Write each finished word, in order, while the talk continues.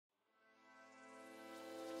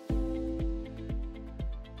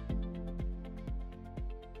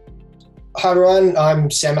Hi everyone, I'm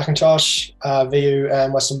Sam McIntosh, VU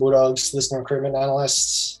and Western Bulldogs listener recruitment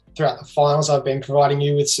analyst. Throughout the finals, I've been providing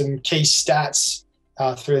you with some key stats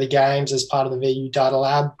through the games as part of the VU Data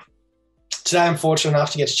Lab. Today, I'm fortunate enough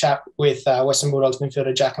to get to chat with Western Bulldogs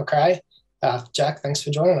midfielder Jack Macrae. Jack, thanks for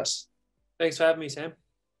joining us. Thanks for having me, Sam.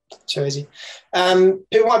 Too easy.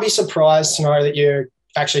 People might be surprised to know that you're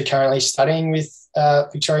actually currently studying with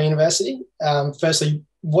Victoria University. Firstly,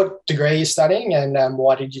 what degree are you studying and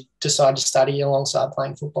why did you decide to study alongside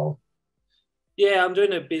playing football? Yeah, I'm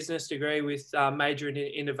doing a business degree with major in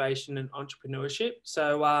innovation and entrepreneurship.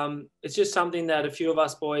 So it's just something that a few of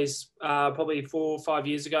us boys, probably 4 or 5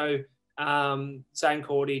 years ago, Zane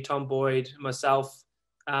Cordy, Tom Boyd, myself,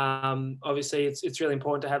 obviously it's really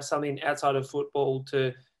important to have something outside of football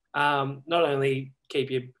to not only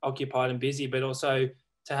keep you occupied and busy, but also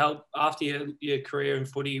to help after your career in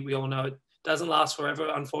footy. We all know it doesn't last forever,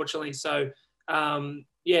 unfortunately. So,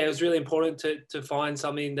 it was really important to find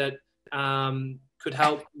something that could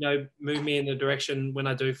help, move me in the direction when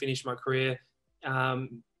I do finish my career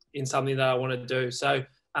in something that I want to do. So,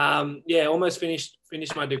 almost finished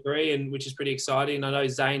my degree, and which is pretty exciting. I know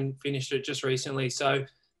Zane finished it just recently. So,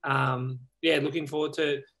 looking forward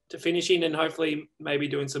to finishing and hopefully maybe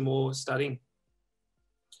doing some more studying.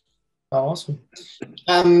 Oh, awesome.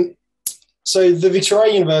 So the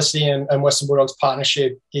Victoria University and Western Bulldogs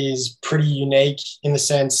partnership is pretty unique in the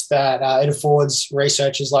sense that it affords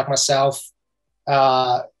researchers like myself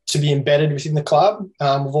to be embedded within the club.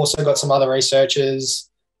 We've also got some other researchers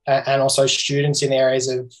and also students in the areas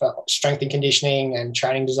of strength and conditioning and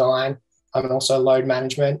training design and also load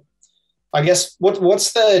management. I guess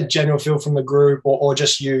what's the general feel from the group or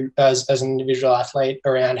just you as an individual athlete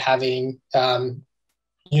around having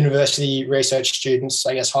university research students,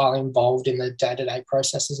 I guess, highly involved in the day-to-day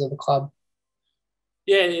processes of the club?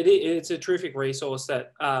 Yeah, it's a terrific resource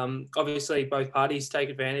that obviously both parties take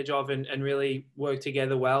advantage of and really work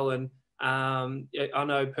together well. And I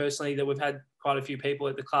know personally that we've had quite a few people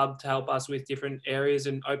at the club to help us with different areas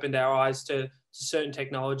and opened our eyes to certain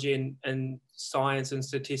technology and science and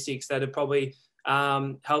statistics that have probably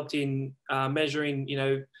helped in measuring,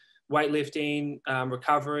 weightlifting,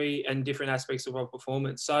 recovery, and different aspects of our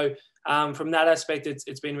performance. So from that aspect,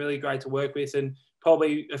 it's been really great to work with, and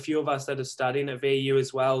probably a few of us that are studying at VU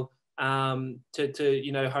as well to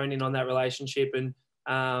hone in on that relationship. And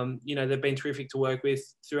they've been terrific to work with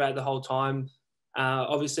throughout the whole time.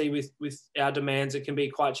 Obviously, with our demands, it can be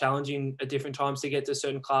quite challenging at different times to get to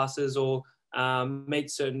certain classes or meet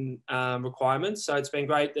certain requirements. So it's been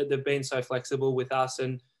great that they've been so flexible with us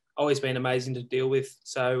and always been amazing to deal with.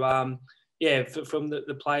 So, from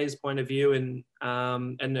the players' point of view and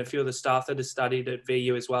a few of the staff that have studied at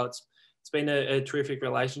VU as well, it's been a terrific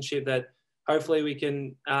relationship that hopefully we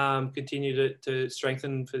can continue to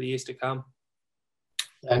strengthen for the years to come.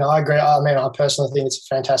 And I agree. I mean, I personally think it's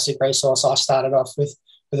a fantastic resource. I started off with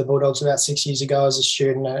the Bulldogs about 6 years ago as a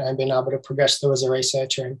student and been able to progress through as a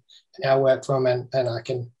researcher and now work from and I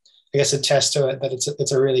can, I guess, attest to it that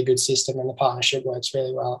it's a really good system and the partnership works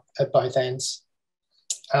really well at both ends.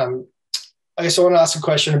 I guess I want to ask a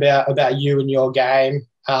question about you and your game.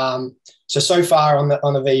 So far on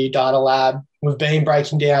the VU Data Lab, we've been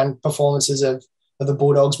breaking down performances of the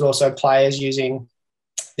Bulldogs, but also players using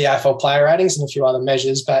the AFL player ratings and a few other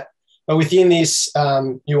measures. But within this,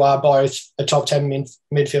 you are both a top 10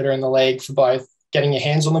 midfielder in the league for both getting your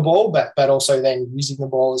hands on the ball, but also then using the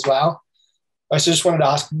ball as well. I just wanted to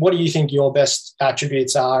ask, what do you think your best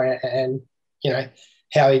attributes are and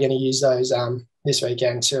how are you going to use those this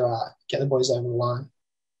weekend to get the boys over the line?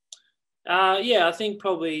 I think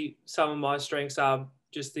probably some of my strengths are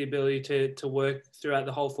just the ability to work throughout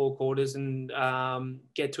the whole 4 quarters and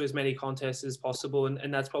get to as many contests as possible.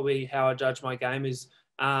 And that's probably how I judge my game is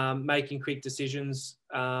making quick decisions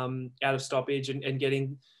out of stoppage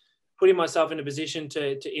and putting myself in a position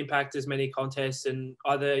to impact as many contests and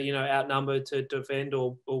either, outnumber to defend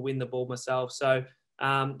or win the ball myself. So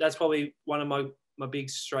that's probably one of my big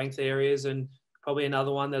strength areas. And probably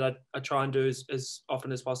another one that I try and do as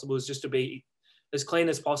often as possible is just to be as clean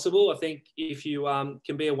as possible. I think if you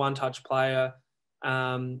can be a one-touch player,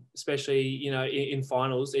 especially, in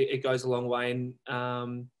finals, it goes a long way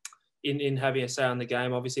in having a say on the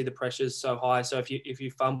game. Obviously, the pressure is so high. So if you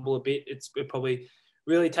fumble a bit, it probably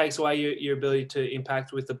really takes away your ability to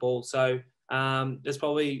impact with the ball. So there's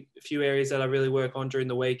probably a few areas that I really work on during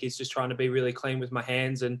the week is just trying to be really clean with my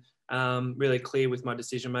hands and really clear with my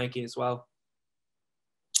decision-making as well.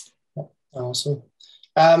 Awesome.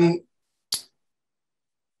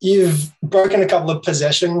 You've broken a couple of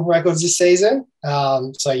possession records this season.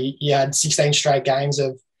 So you had 16 straight games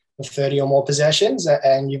of 30 or more possessions,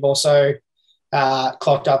 and you've also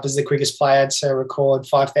clocked up as the quickest player to record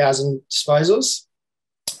 5,000 disposals.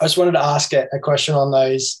 I just wanted to ask a question on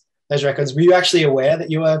those records. Were you actually aware that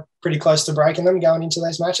you were pretty close to breaking them going into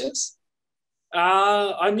those matches?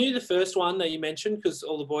 I knew the first one that you mentioned because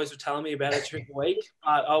all the boys were telling me about it during the week.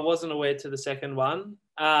 But I wasn't aware to the second one.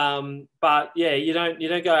 But yeah, you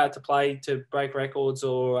don't go out to play to break records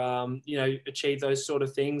or achieve those sort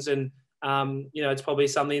of things. And it's probably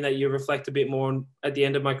something that you reflect a bit more on at the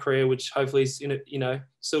end of my career, which hopefully is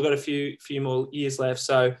still got a few more years left.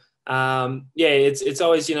 So it's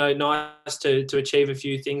always nice to achieve a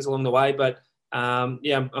few things along the way. But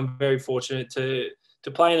I'm very fortunate to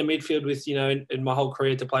play in a midfield with, in my whole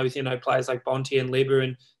career, to play with, players like Bonte and Libba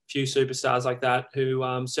and a few superstars like that who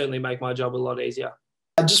certainly make my job a lot easier.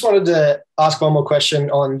 I just wanted to ask one more question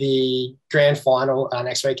on the grand final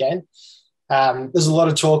next weekend. There's a lot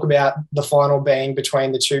of talk about the final being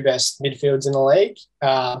between the two best midfields in the league.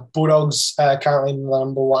 Bulldogs are currently the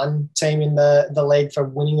number one team in the league for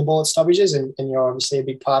winning the ball at stoppages, and you're obviously a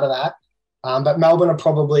big part of that. But Melbourne are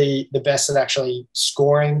probably the best at actually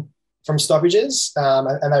scoring from stoppages,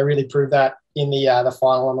 and they really proved that in the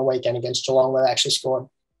final on the weekend against Geelong, where they actually scored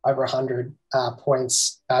over 100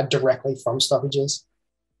 points directly from stoppages.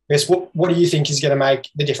 I guess what do you think is going to make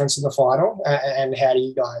the difference in the final, and how do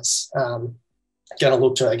you guys going to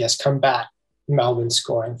look to, I guess, combat Melbourne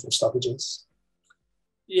scoring from stoppages?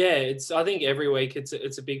 Yeah, I think every week it's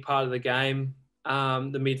a big part of the game,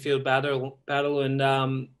 the midfield battle,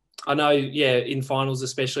 and I know, in finals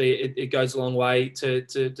especially, it goes a long way to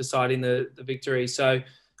deciding the victory. So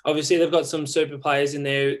obviously they've got some super players in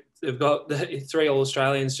there. They've got the 3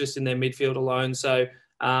 All-Australians just in their midfield alone. So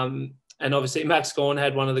and obviously Max Gawn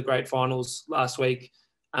had one of the great finals last week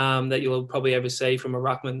that you'll probably ever see from a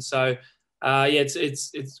ruckman. So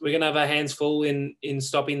we're going to have our hands full in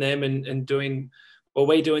stopping them and doing what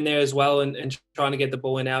we're doing there as well, and trying to get the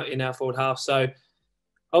ball in our forward half. So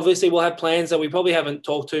obviously, we'll have plans that we probably haven't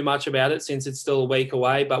talked too much about it since it's still a week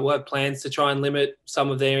away, but we'll have plans to try and limit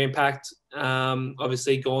some of their impact.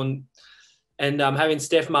 Obviously, Gawn and having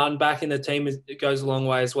Steph Martin back in the team it goes a long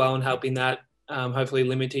way as well, and helping that, hopefully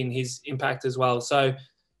limiting his impact as well. So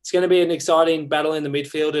it's going to be an exciting battle in the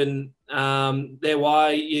midfield, and they're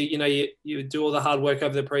why you do all the hard work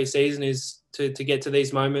over the pre-season is to get to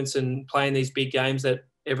these moments and playing these big games that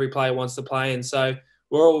every player wants to play. And so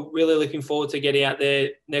we're all really looking forward to getting out there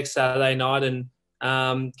next Saturday night, and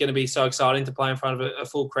going to be so exciting to play in front of a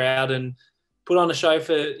full crowd and put on a show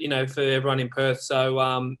for everyone in Perth.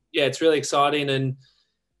 So it's really exciting, and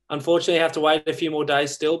unfortunately have to wait a few more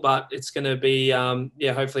days still, but it's going to be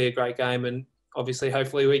hopefully a great game, and obviously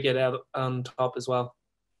hopefully we get out on top as well.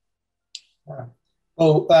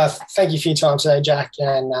 Well, thank you for your time today, Jack,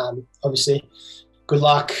 and obviously good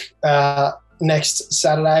luck next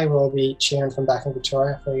Saturday. We'll be cheering from back in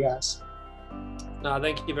Victoria for you guys. No,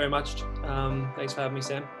 thank you very much. Thanks for having me,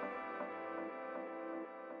 Sam.